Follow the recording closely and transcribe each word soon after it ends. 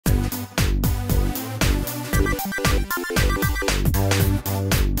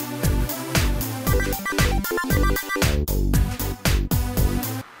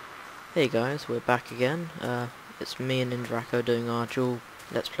Hey guys, we're back again. It's me and Indraco doing our dual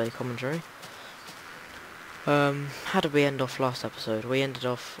Let's Play commentary. How did we end off last episode? We ended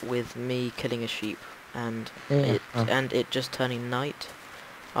off with me killing a sheep and Yeah. it just turning night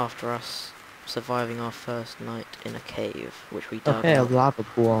after us surviving our first night in a cave, which we dug Okay, a out. lava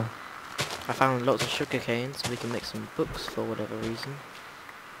pool. I found lots of sugar cane so we can make some books for whatever reason.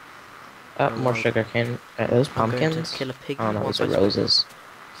 More Well, sugar cane. Are those I'm going to pumpkins? kill a Oh piggy no, once those I are roses.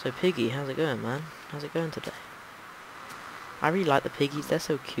 So Piggy, how's it going, man? How's it going today? I really like the piggies, they're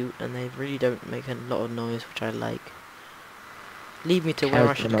so cute and they really don't make a lot of noise, which I like. Lead me to where I Cows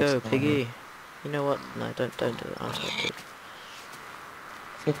are the should most go, annoying. Piggy. You know what? No, don't do it. I'm tempted.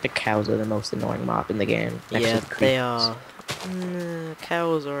 I think the cows are the most annoying mob in the game, next to Yeah, the they creepers. are.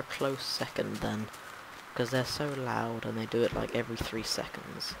 Cows are a close second then, because they're so loud and they do it like every 3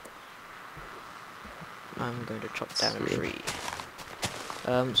 seconds. I'm going to chop Let's down a see. tree.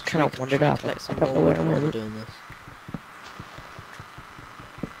 Just kind of Should wandered we up. collect I some don't more know where wood I while we're went. doing this?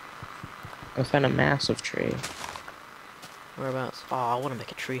 I found a massive tree. Whereabouts? Oh, I want to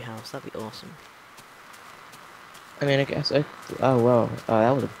make a tree house. That'd be awesome. I mean, I guess I... Oh, whoa. Oh,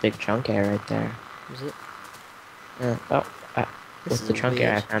 that was a big chunk air right there. Is it? This With is the a chunk air,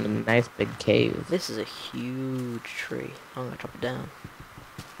 I weird. found a nice big cave. This is a huge tree. I'm gonna chop it down.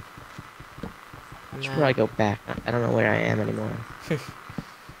 I should Nah. probably go back. I don't know where I am anymore.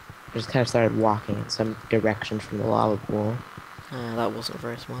 I just kind of started walking in some direction from the lava pool. That wasn't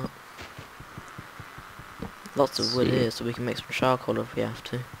very smart. Lots Let's of wood see. here, so we can make some charcoal if we have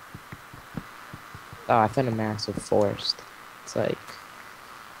to. Oh, I found a massive forest. It's like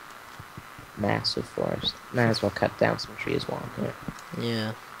massive forest. Might as well cut down some trees while I'm here.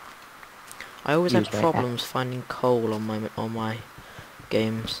 Yeah. I always have Use my problems finding coal on my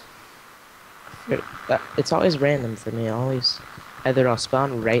games. It's always random for me. Always, either I'll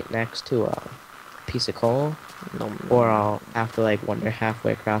spawn right next to a piece of coal, Nom nom or nom. I'll have to like wander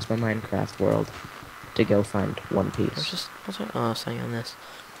halfway across my Minecraft world to go find one piece. What's I saying on this?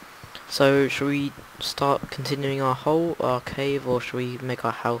 So, should we start continuing our cave, or should we make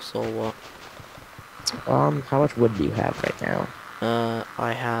our house, or what? How much wood do you have right now?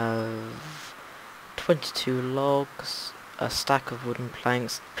 I have 22 logs, a stack of wooden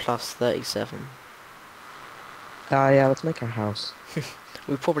planks, plus 37. Yeah, let's make our house.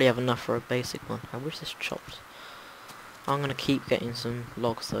 We probably have enough for a basic one. I wish this chopped. I'm gonna keep getting some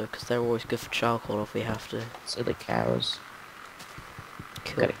logs though, because they're always good for charcoal if we have to. So the cows.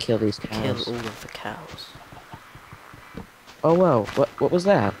 Kill, Gotta kill these kill cows. all of the cows. Oh whoa! What was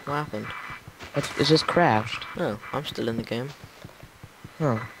that? What happened? It just crashed. Oh, I'm still in the game.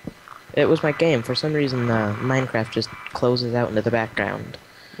 Huh. It was my game. For some reason, Minecraft just closes out into the background.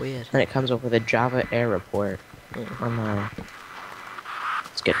 Weird. And it comes up with a Java error report Mm. on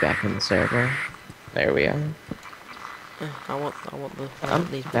let's get back in the server. There we are. I want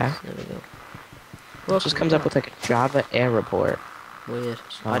these bits. Back. There we go. It Welcome just comes up back. with like a Java error report. Weird.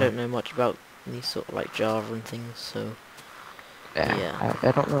 I don't know much about these sort of like Java and things, so yeah.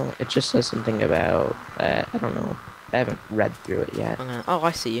 I don't know. It just says something about, I don't know. I haven't read through it yet. Oh,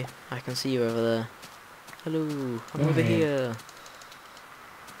 I see you. I can see you over there. Hello, I'm over here.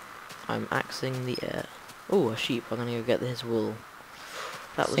 I'm axing the air. Oh, a sheep. I'm gonna go get his wool.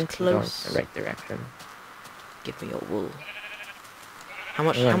 That was I think we're going close. in the right direction. Give me your wool. How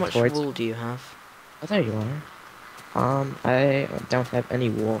We're going much towards- wool do you have? Oh, there you are. I don't have any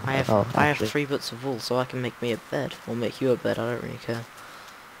wool. I have Oh, I have actually. 3 bits of wool, so I can make me a bed or make you a bed. I don't really care.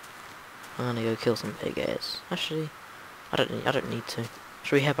 I'm gonna go kill some pig ears. Actually, I don't need to.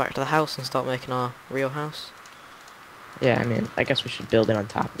 Should we head back to the house and start making our real house? Yeah, I mean, I guess we should build it on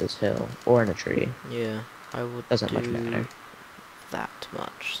top of this hill or in a tree. Yeah, I would Doesn't do much matter. that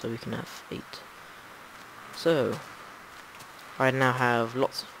much, so we can have 8. So, I now have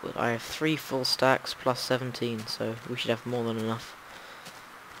lots of wood. I have 3 full stacks plus 17, so we should have more than enough.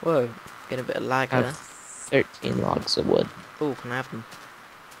 Whoa, getting a bit of lag I there. have 13 logs of wood. Oh, can I have them?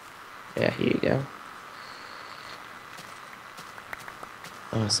 Yeah, here you go.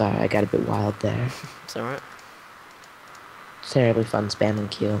 Oh, sorry, I got a bit wild there. It's alright. Terribly fun spamming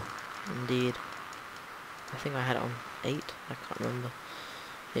Q. Indeed. I think I had it on 8. I can't remember.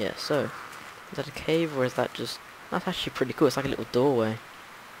 Yeah, so. Is that a cave or is that just... That's actually pretty cool. It's like a little doorway.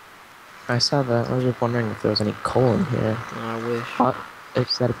 I saw that. I was just wondering if there was any coal in here. I wish. Oh,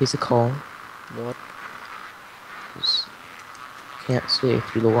 is that a piece of coal? What? Just can't see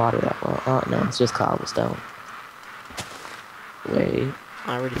through the water that well. Oh, no, it's just cobblestone. Wait.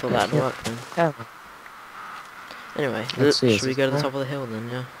 I really thought I that'd can't- work then. Yeah. Anyway, Let's see, should we is go to the this top of the hill then,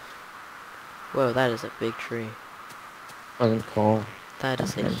 yeah? Whoa, that is a big tree. wasn't coal. That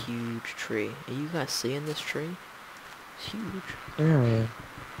is a Okay. huge tree. Are you guys seeing this tree? It's huge. Yeah.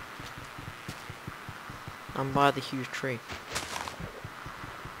 I'm by the huge tree.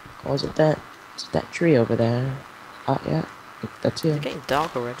 Oh, is it that tree over there? Yeah. That's Is it you. getting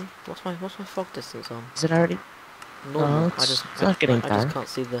dark already? What's my fog distance on? Is it already? No, Normal. it's not getting I just dark. can't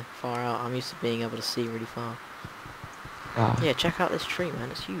see the far out. I'm used to being able to see really far. Ah, Yeah, check out this tree, man.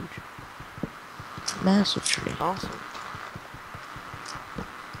 It's huge. it's a massive tree. Awesome.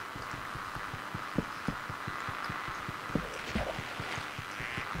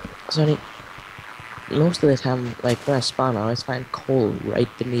 So most of the time, like when I spawn, I always find coal right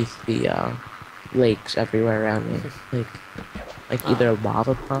beneath the lakes everywhere around me. Like either a Ah.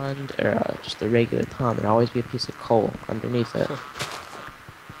 lava pond or just a regular pond. There'll always be a piece of coal underneath it.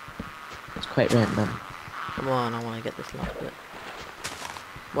 It's quite random. Come on, I want to get this last bit.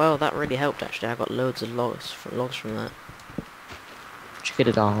 Well, that really helped actually. I got loads of logs from that. Did you get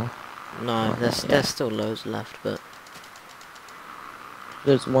it all? No, Oh, no, there's yeah. still loads left, but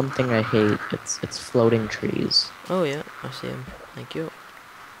There's one thing I hate. It's floating trees. oh yeah, I see them. Thank you.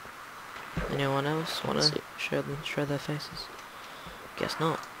 Anyone else Let's wanna see. show their faces? Guess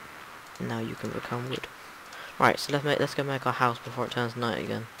not. Now you can become wood. Right, so let's go make our house before it turns night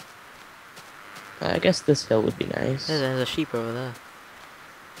again. I guess this hill would be nice. There's a sheep over there.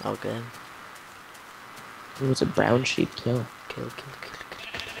 I'll get him. Ooh, it's a brown sheep too. Kill.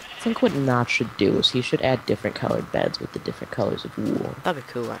 I think what Notch should do is he should add different colored beds with the different colors of wool. That'd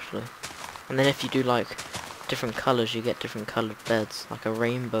be cool actually. And then if you do like different colours, you get different coloured beds, like a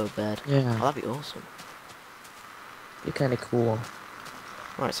rainbow bed. Yeah. Oh, that'd be awesome. Be kind of cool.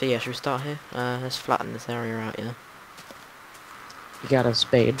 Right, so yeah, should we start here? Let's flatten this area out, yeah? You got a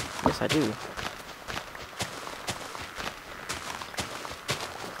spade. Yes, I do.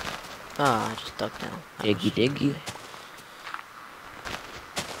 Ah, I just dug down. That was Diggy diggy.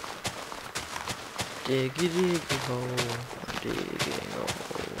 Diggy diggy hole, digging a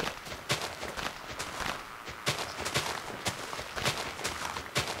hole.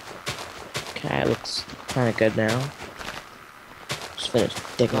 Okay, looks kind of good now. Just finished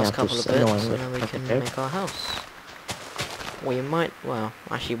digging Last out couple this of bits, annoying and then we can tip. make our house. We might, well,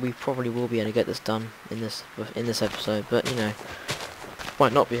 actually, we probably will be able to get this done in this episode, but you know,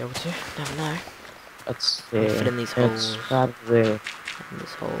 might not be able to. Never know. Let's I'm see. filling these It's holes. probably, In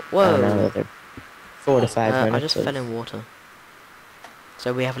this hole. I don't know, Whoa! another 4 to 5 I minutes just of... fell in water.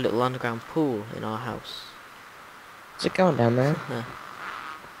 So we have a little underground pool in our house. Is it going down there? Yeah,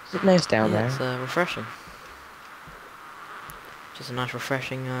 Is it nice down there? it's refreshing. Just a nice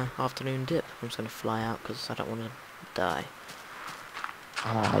refreshing afternoon dip. I'm just gonna fly out because I don't want to die.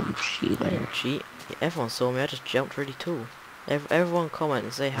 Ah, you I cheater. didn't cheat. Yeah, everyone saw me. I just jumped really tall. Everyone comment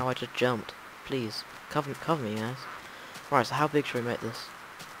and say how I just jumped. Please cover me, guys. Right. So how big should we make this?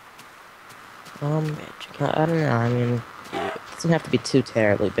 I don't know, I mean, it doesn't have to be too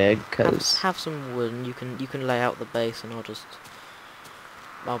terribly big, because... Have some wood, and you can lay out the base, and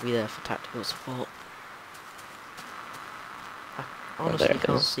I'll be there for tactical support. I honestly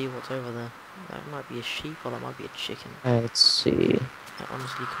can't see what's over there. That might be a sheep, or that might be a chicken. Let's see. I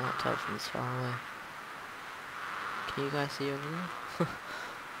honestly can't tell from this far away. Can you guys see over there?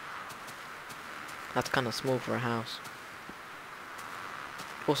 That's kind of small for a house.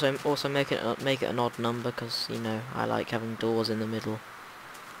 Also make it an odd number, because you know I like having doors in the middle.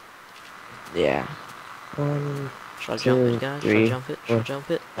 Yeah. 1, Should I 2, jump it, guys? 3, Should I jump it? Should I 4,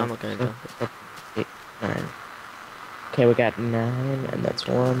 jump it? I'm not gonna 5, jump it. 6, 7, 8, 9. Okay, we got 9, and that's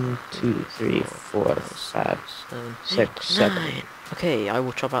 1, 2, 3, 4, 5, 6, 7. 9. Okay, I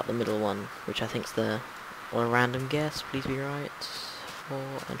will chop out the middle one, which I think's the... Or a random guess, please be right. 4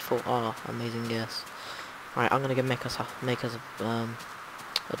 and 4. Ah, amazing guess. Alright, I'm gonna go make us a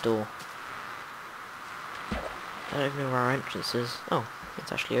door. I don't even know where our entrance is. Oh,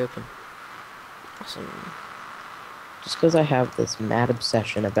 it's actually open. Awesome. Just because I have this mad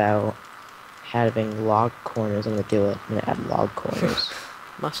obsession about having log corners, I'm gonna do it. I'm gonna add log corners.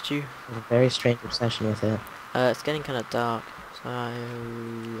 Must you? I have a very strange obsession with it. It's getting kind of dark, so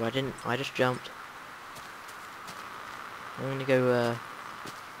I just jumped. I'm gonna go,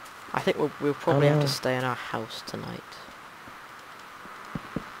 I think we'll probably have to stay in our house tonight.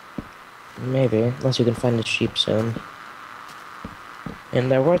 Maybe, unless you can find a sheep soon. And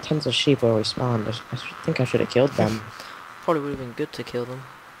there were tons of sheep where we spawned. I think I should have killed them. Probably would have been good to kill them.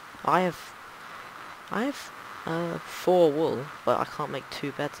 I have 4 wool, but I can't make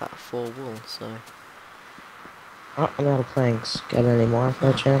 2 beds out of 4 wool, so... Oh, I'm out of planks. Got any more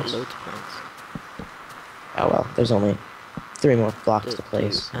by chance? Loads of planks. Oh well, there's only 3 more blocks to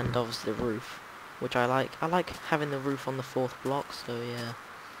place. And obviously the roof. which I like. I like having the roof on the 4th block, so yeah.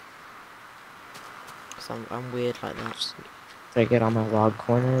 Cause I'm weird like that. Did I get all my log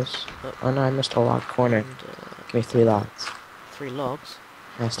corners? Oh no, I missed a log corner. And, Give me 3 logs. 3 logs?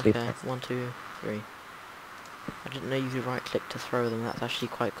 Has to be Okay, perfect. 1, 2, 3. I didn't know you could right click to throw them, that's actually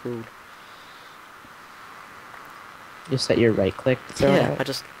quite cool. You set your right click to throw it Yeah, I out?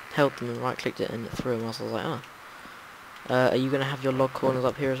 just held them and right clicked it and it threw them. I was like, oh. Are you going to have your log corners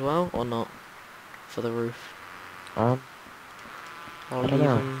up here as well, or not? For the roof? I'll I don't leave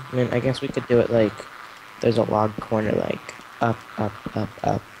know. them. I mean, I guess we could do it like, there's a log corner like, up, up, up,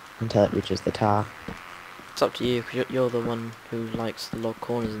 up, until it reaches the top. It's up to you, because you're the one who likes the log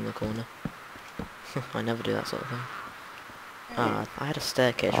corners in the corner. I never do that sort of thing. Ah, I had a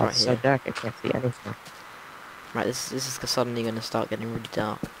staircase Oh, right it's so here. dark, I can't see anything. Right, this is suddenly going to start getting really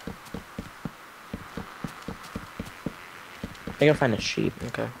dark. I think I'll find a sheep.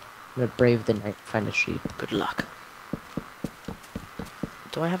 Okay. I'm gonna brave the night and find a sheep. Good luck.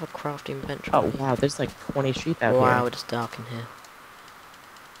 Do I have a crafting bench? Oh wow, there's like 20 sheep out Wow, here. it's dark in here.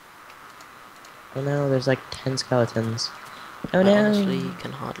 Oh no, there's like 10 skeletons. Oh I no! honestly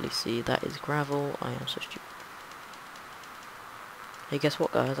can hardly see. That is gravel. I am so stupid. Hey, guess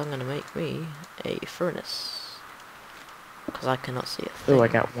what, guys? I'm going to make me a furnace. Because I cannot see a thing. Oh, I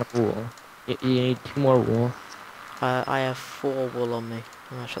got 1 wool. You need 2 more wool. I have 4 wool on me.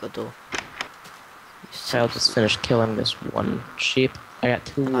 Oh, shut the door. So I'll just finish killing this 1 sheep. I got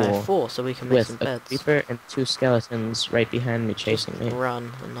 2 And wool. I have 4, so we can make some With a beds. creeper and 2 skeletons right behind me chasing me.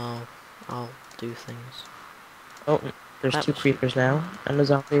 Run, and I'll do things. Oh, there's That 2 was creepers now, and a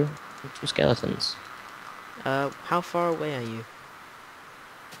zombie, and 2 skeletons. How far away are you?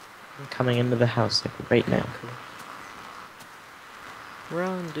 I'm coming into the house like right now. Cool.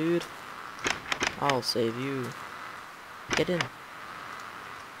 Run, dude. I'll save you. Get in.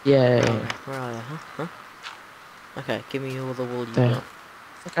 Yay. Oh, where are you? Huh? Okay, give me all the wool you There. got.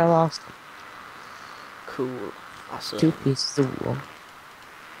 I think I lost Cool. Awesome. 2 pieces of wool.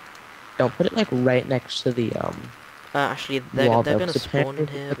 Don't put it like right next to the Actually, they're wall going to though, spawn in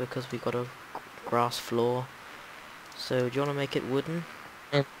here because we got a grass floor. So, do you want to make it wooden?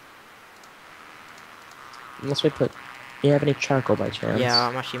 Unless we put... Do you have any charcoal by chance? Yeah,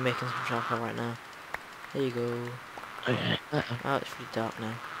 I'm actually making some charcoal right now. There you go. Okay. Oh, it's really dark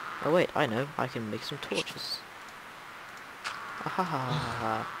now. Oh wait, I know. I can make some torches. Ah ha ha ha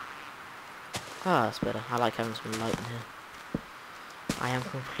ha. Ah, that's better. I like having some light in here. I am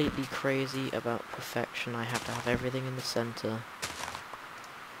completely crazy about perfection. I have to have everything in the center.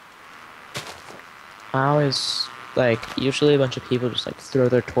 I always, like, usually a bunch of people just, like, throw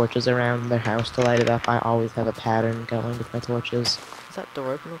their torches around their house to light it up. I always have a pattern going with my torches. Is that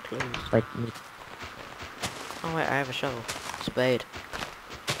door open or closed? Like, Oh wait, I have a shovel. Spade.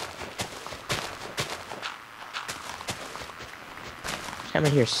 I'm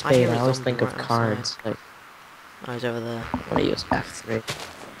in here spade. hear a I always zombie think of right cards. outside. Like, Oh, he's over there. I want to use F3.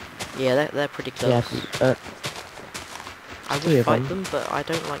 Yeah, they're pretty close. Yeah, I three would of fight them. them, but I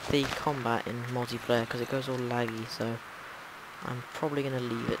don't like the combat in multiplayer because it goes all laggy, so I'm probably going to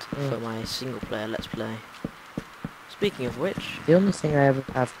leave it for my single player let's play. Speaking of which... The only thing I ever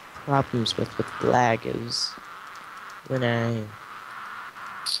have problems with lag is when I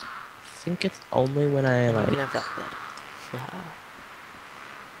think it's only when I, You like... can have that bed.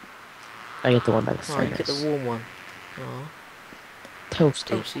 I get the one by the Oh, you furnace. get the warm one. Oh,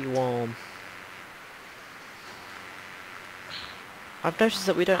 Toasty. toasty warm. I've noticed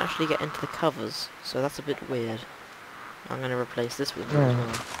that we don't actually get into the covers, so that's a bit weird. I'm going to replace this with one as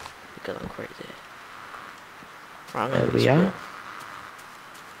well, because I'm crazy. Right, I'm There going we to are.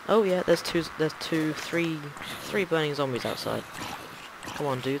 Oh yeah, three burning zombies outside. Come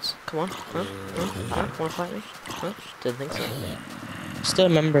on, dudes. Come on. Huh? Wanna fight me? Huh? Didn't think so. Still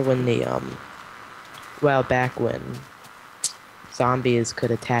remember when the, well, back when zombies could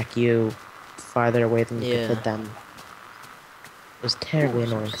attack you farther away than you could hit them. It was terribly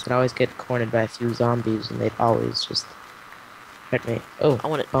annoying, because I'd always get cornered by a few zombies, and they'd always just hurt me. Oh, I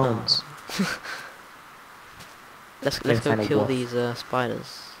want it. bones. Oh. Let's go kill these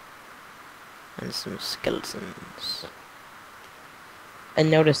spiders. And some skeletons. I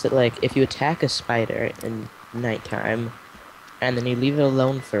noticed that, like, if you attack a spider in nighttime, and then you leave it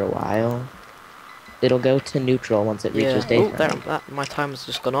alone for a while, it'll go to neutral once it reaches daytime. Oh, my timer's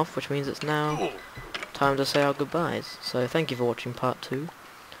just gone off, which means it's now time to say our goodbyes. So thank you for watching part 2.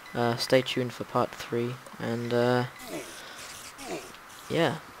 Stay tuned for part 3, and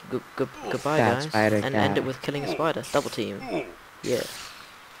yeah, goodbye guys, and end it with killing a spider. Double team. Yeah.